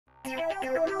Hi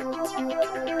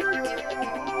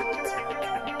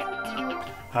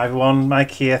everyone,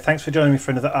 Mike here. Thanks for joining me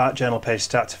for another art journal page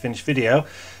start to finish video.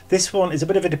 This one is a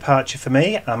bit of a departure for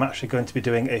me. I'm actually going to be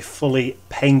doing a fully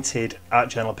painted art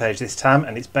journal page this time,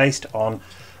 and it's based on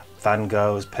Van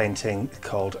Gogh's painting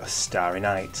called Starry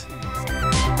Night.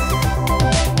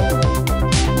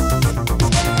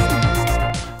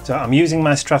 So I'm using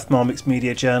my Strathmore Mixed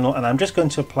Media journal, and I'm just going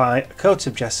to apply a coat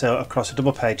of gesso across a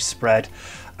double page spread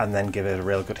and then give it a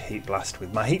real good heat blast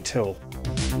with my heat tool.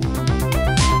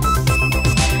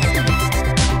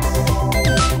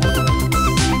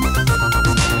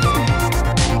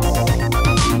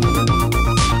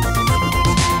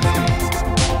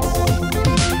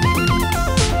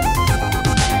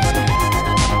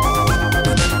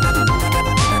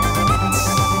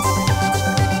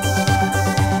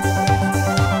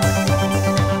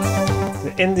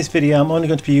 In this video I'm only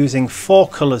going to be using 4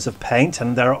 colours of paint,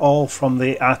 and they're all from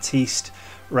the Artiste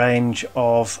range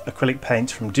of acrylic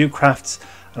paints from Do Crafts,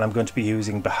 and I'm going to be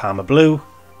using Bahama Blue,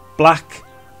 Black,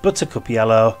 Buttercup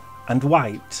Yellow and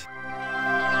White.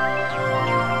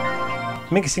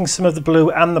 Mixing some of the blue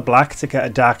and the black to get a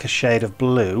darker shade of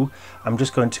blue, I'm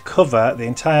just going to cover the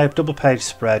entire double page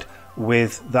spread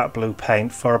with that blue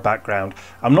paint for a background.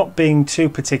 I'm not being too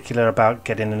particular about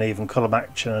getting an even colour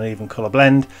match and an even colour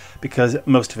blend, because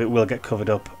most of it will get covered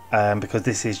up because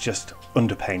this is just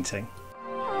underpainting.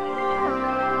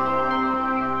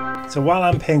 So while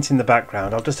I'm painting the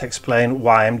background, I'll just explain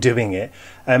why I'm doing it.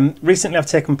 Recently I've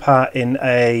taken part in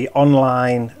an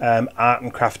online art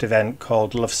and craft event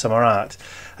called Love Summer Art,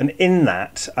 and in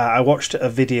that I watched a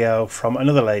video from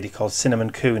another lady called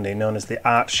Cinnamon Cooney, known as the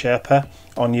Art Sherpa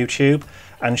on YouTube,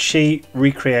 and she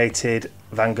recreated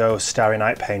Van Gogh's Starry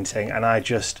Night painting, and I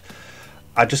just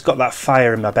got that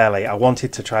fire in my belly. I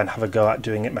wanted to try and have a go at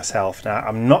doing it myself. Now,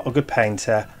 I'm not a good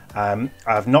painter,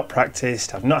 I've not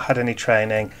practiced, I've not had any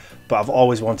training, but I've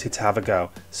always wanted to have a go,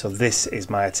 so this is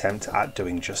my attempt at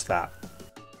doing just that.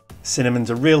 Cinnamon's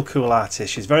a real cool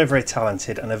artist. She's very, very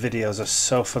talented, and her videos are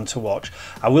so fun to watch.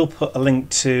 I will put a link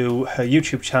to her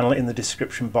YouTube channel in the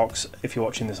description box if you're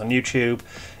watching this on YouTube.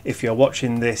 If you're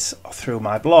watching this through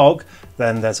my blog,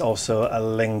 then there's also a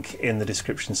link in the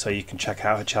description so you can check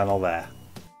out her channel there.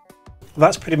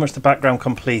 That's pretty much the background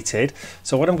completed.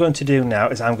 So what I'm going to do now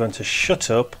is I'm going to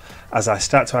shut up as I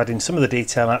start to add in some of the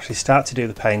detail and actually start to do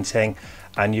the painting,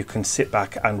 and you can sit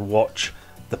back and watch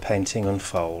the painting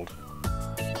unfold.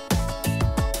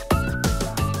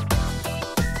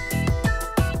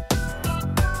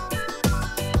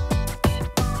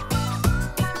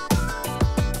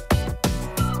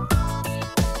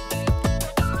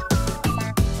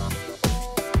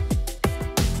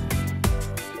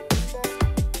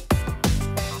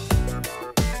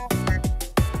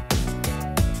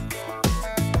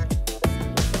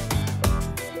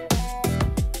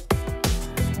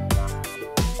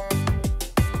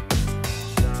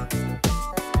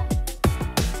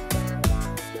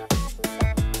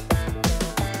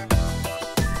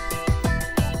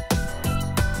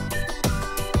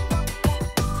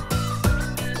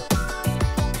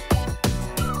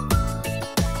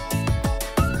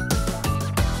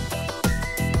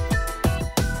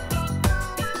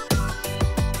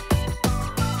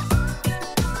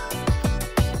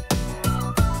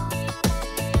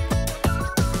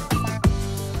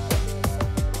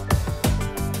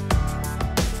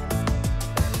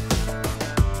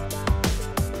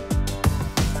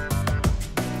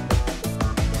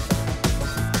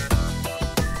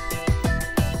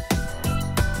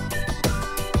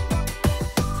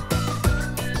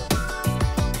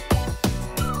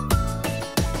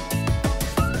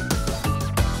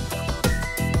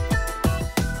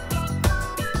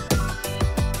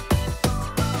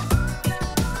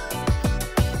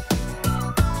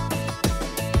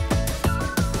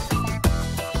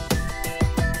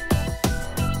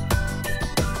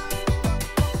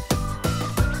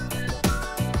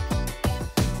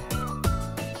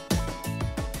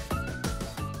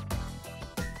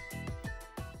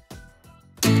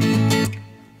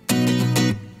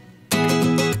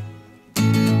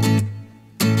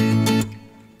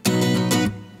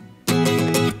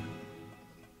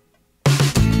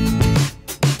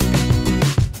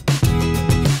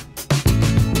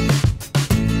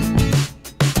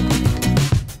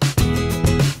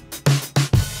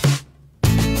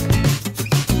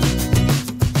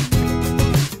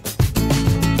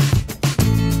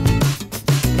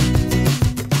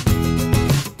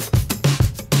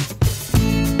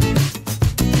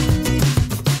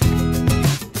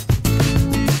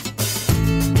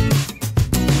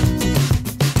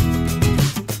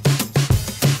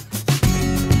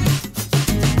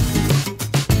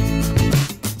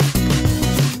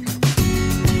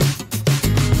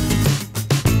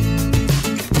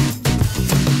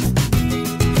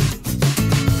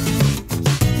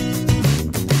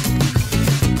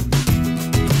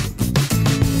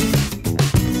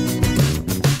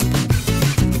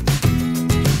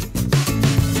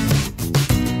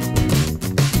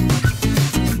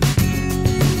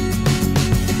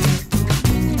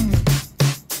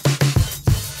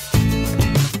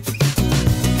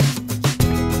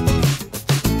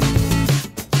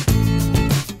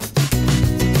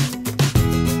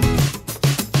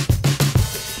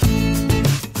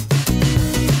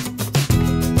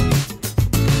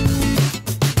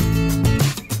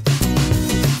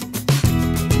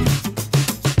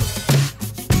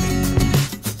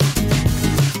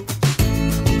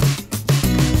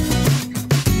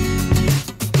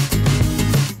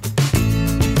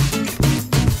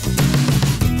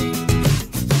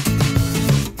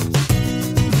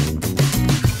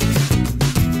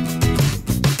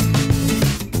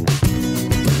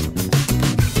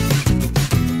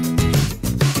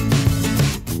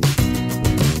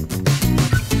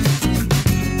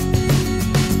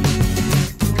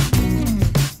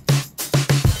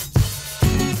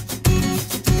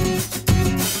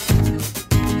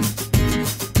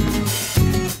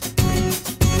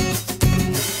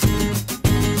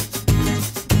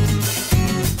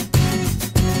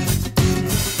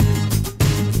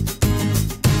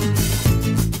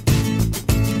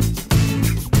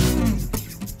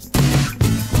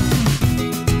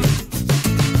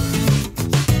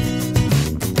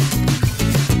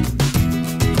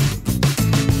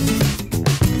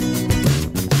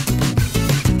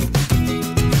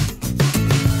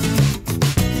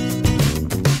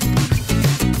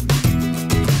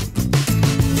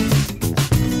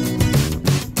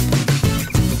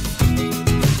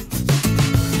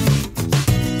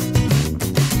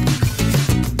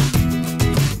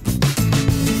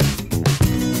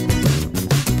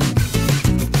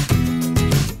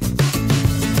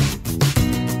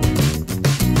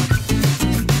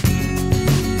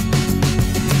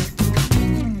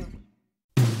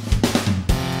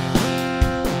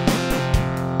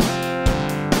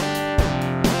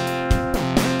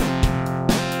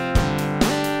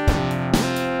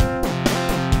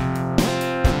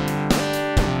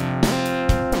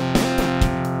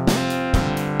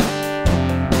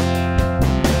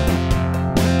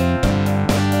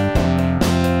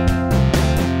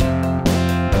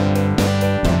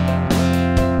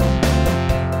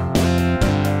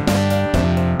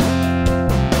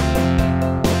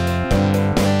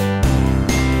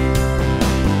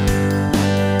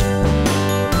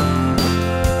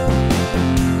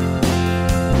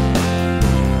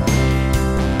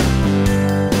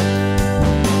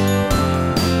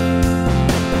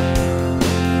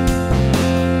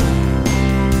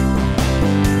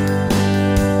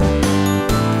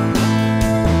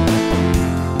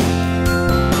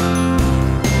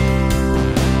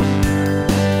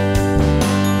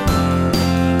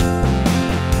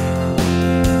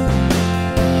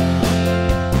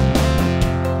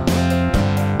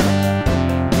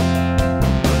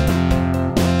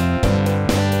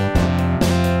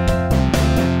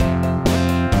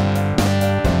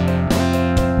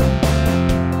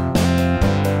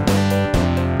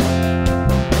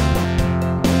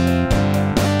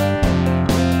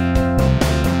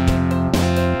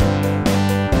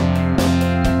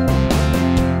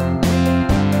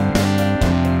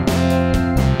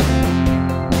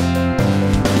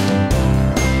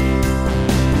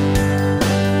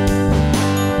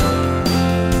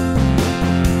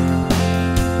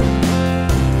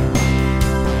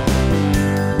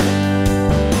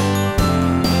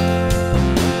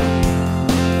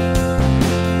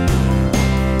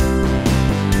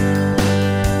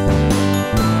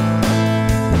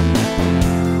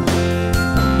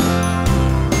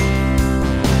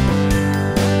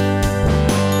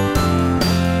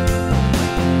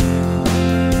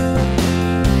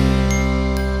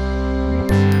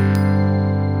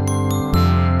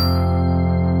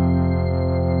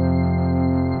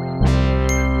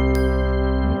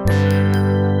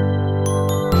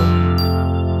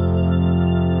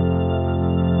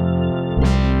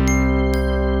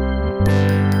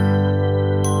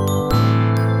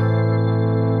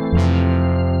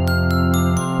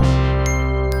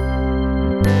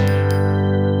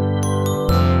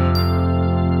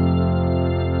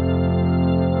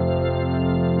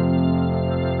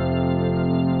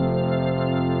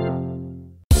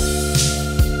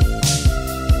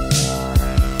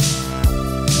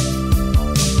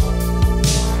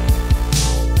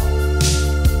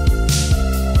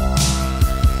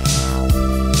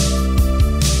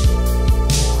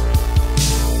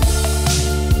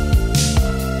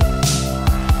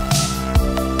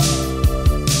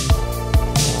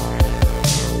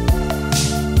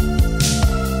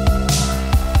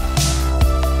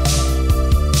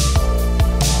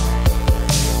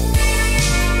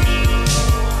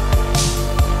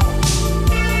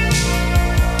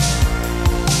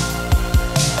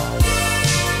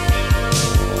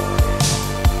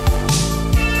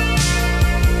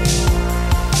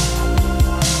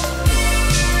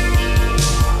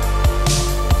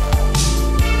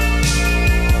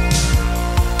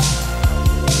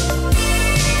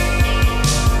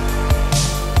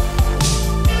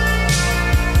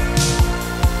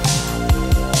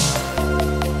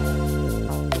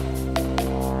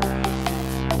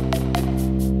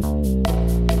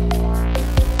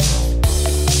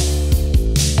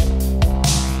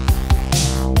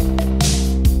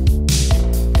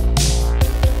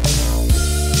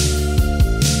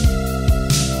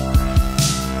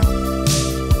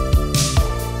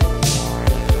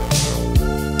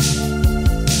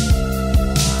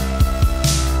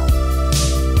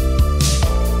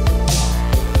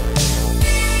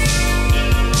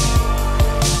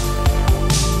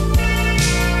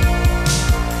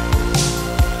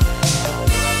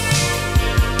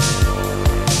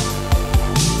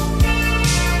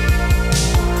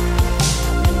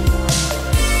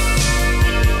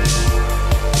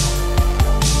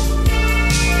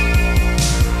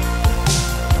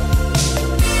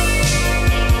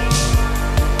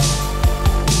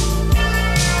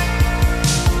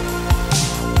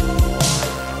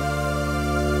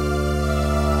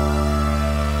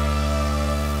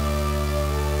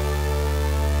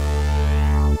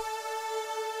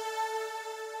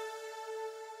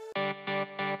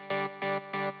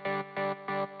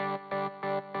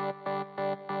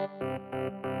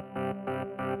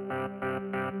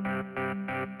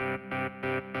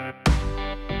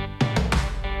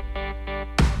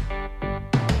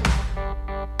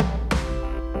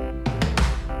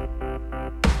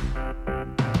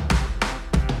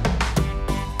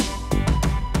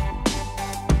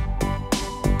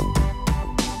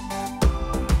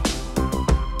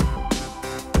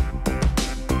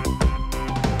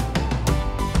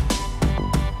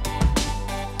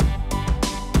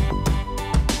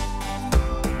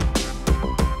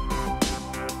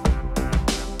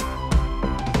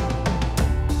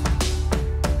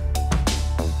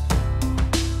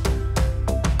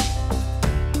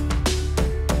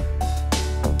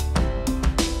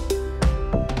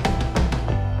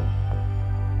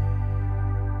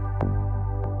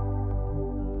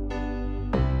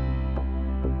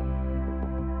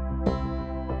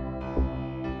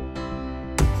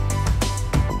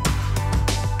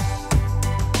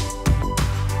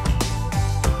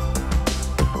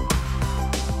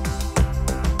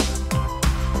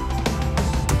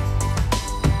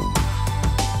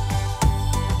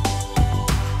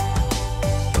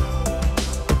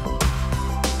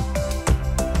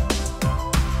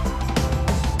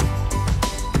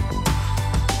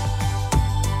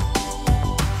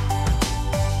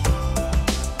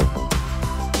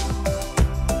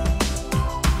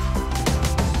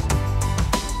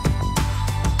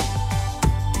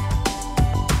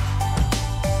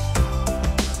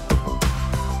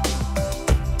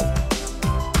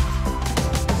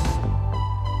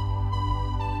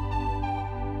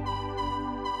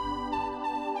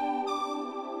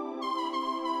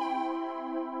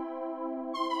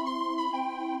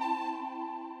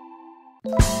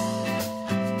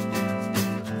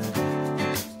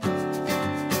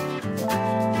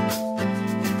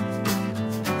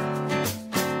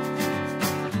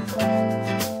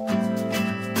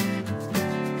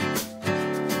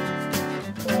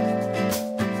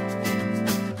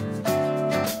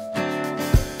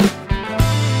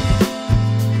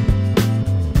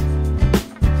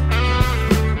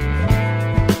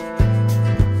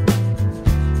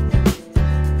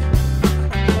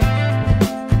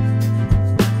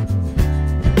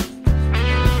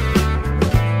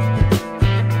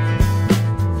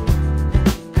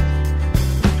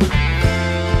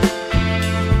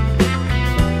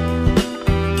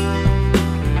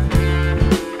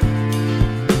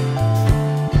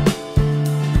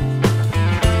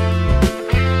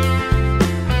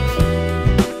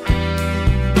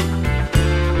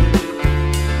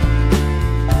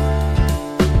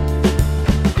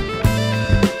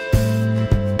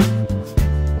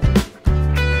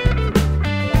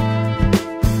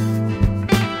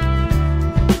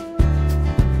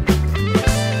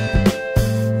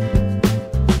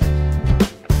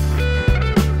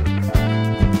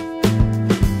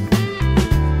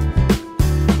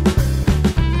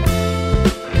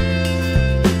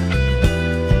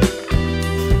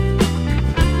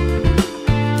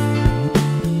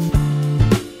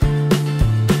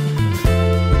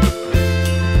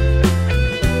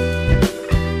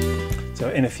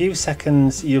 few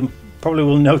seconds you probably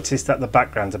will notice that the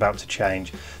background's about to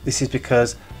change. This is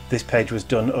because this page was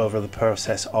done over the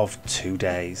process of 2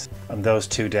 days, and those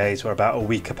 2 days were about a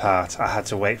week apart. I had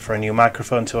to wait for a new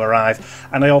microphone to arrive,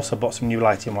 and I also bought some new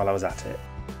lighting while I was at it.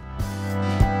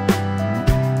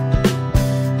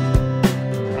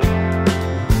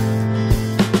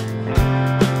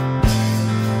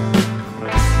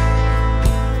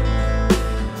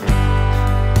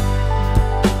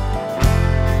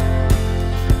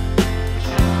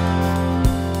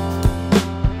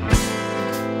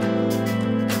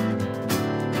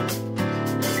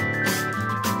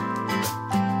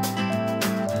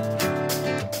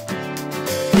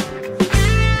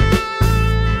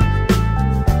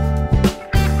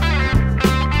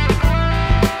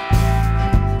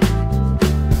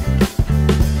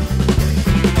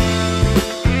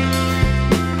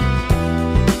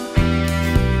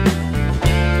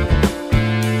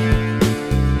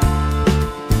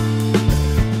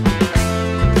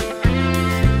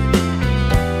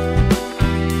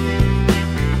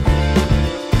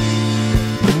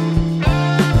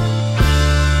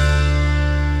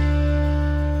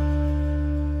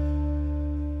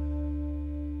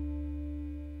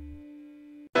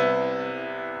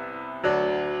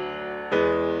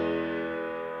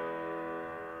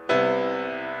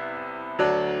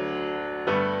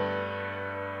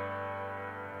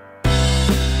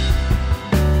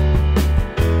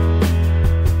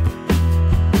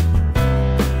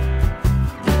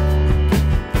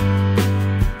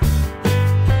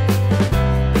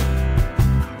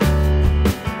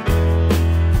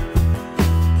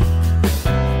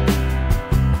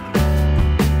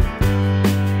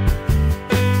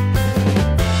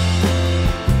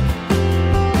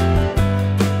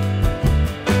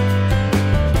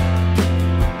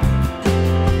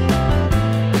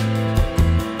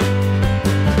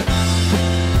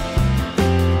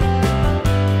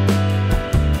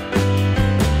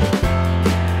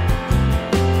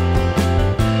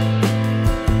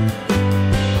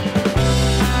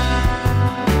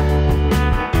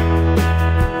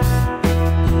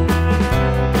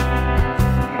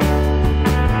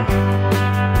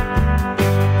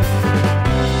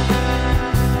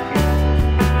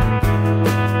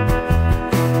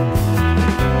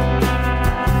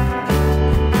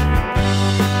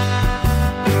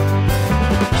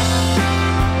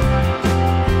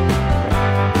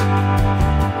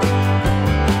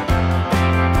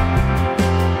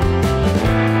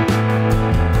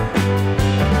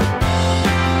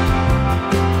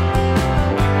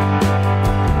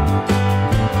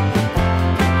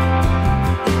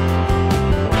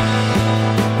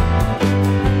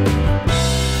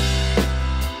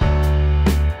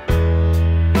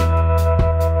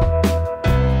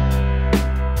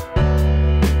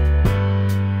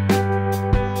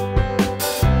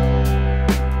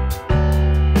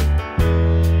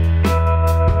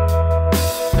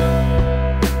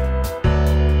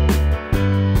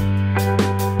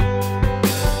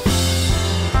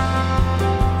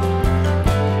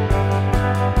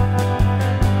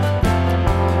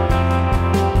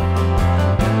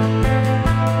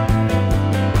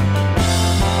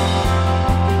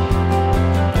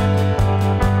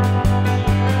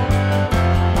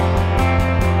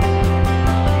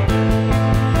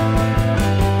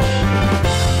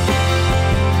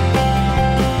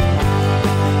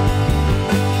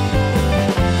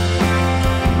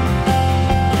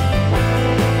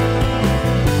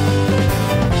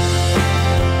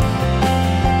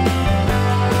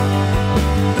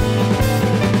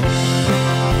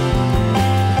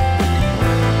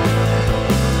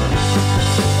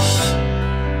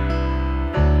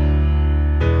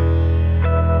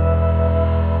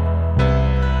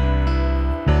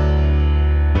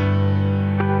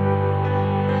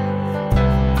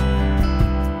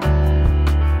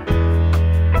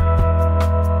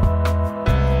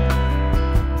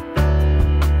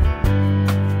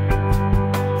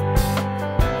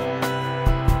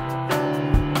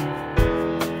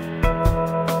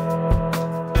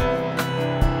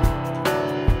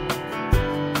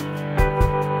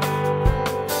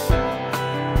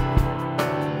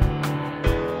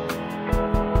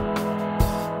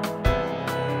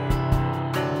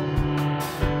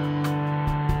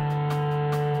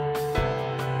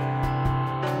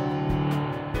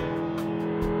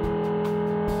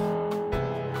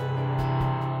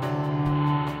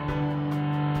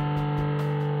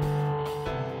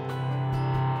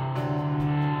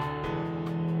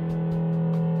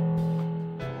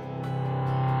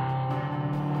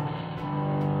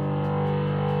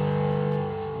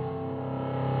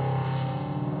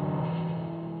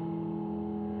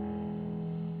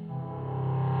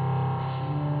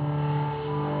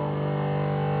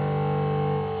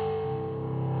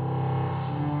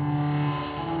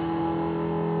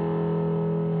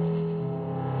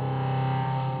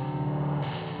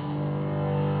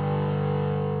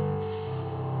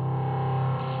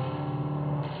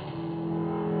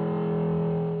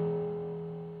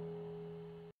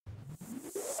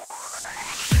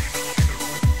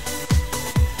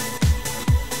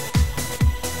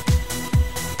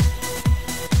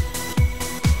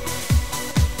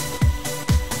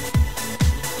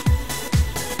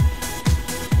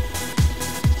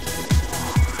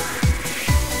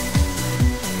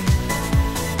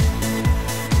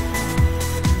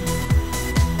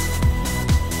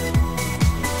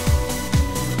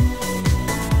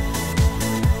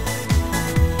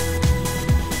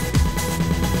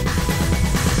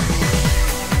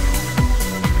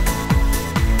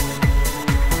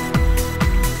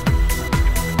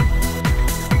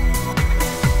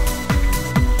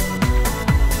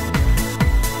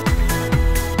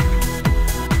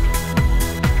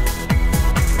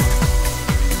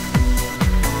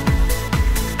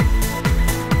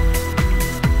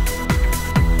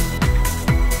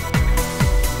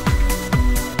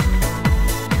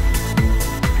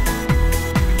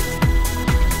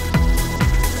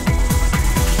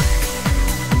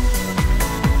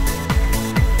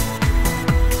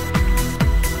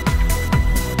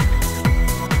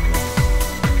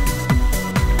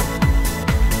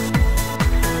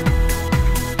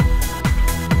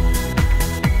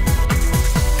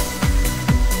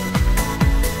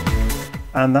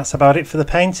 and that's about it for the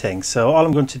painting. So all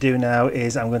I'm going to do now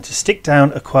is I'm going to stick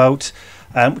down a quote,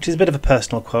 which is a bit of a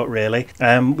personal quote really,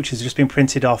 which has just been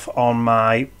printed off on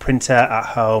my printer at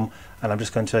home, and I'm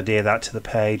just going to adhere that to the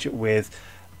page with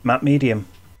matte medium.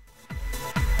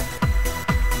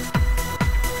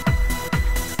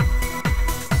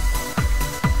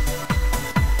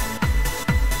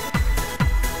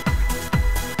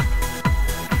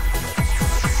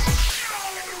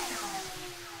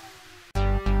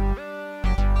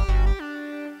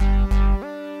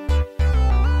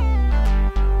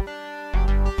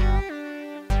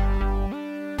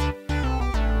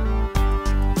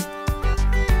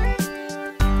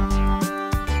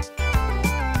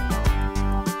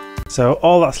 So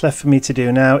all that's left for me to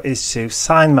do now is to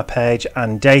sign my page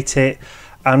and date it,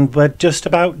 and we're just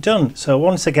about done. So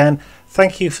once again,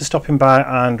 thank you for stopping by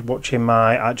and watching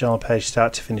my art journal page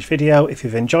start to finish video. If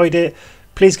you've enjoyed it,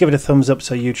 please give it a thumbs up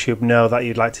so YouTube know that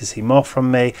you'd like to see more from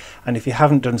me, and if you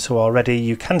haven't done so already,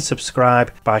 you can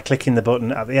subscribe by clicking the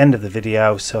button at the end of the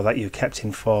video so that you're kept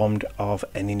informed of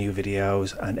any new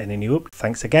videos and any new updates.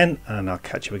 Thanks again, and I'll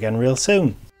catch you again real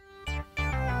soon.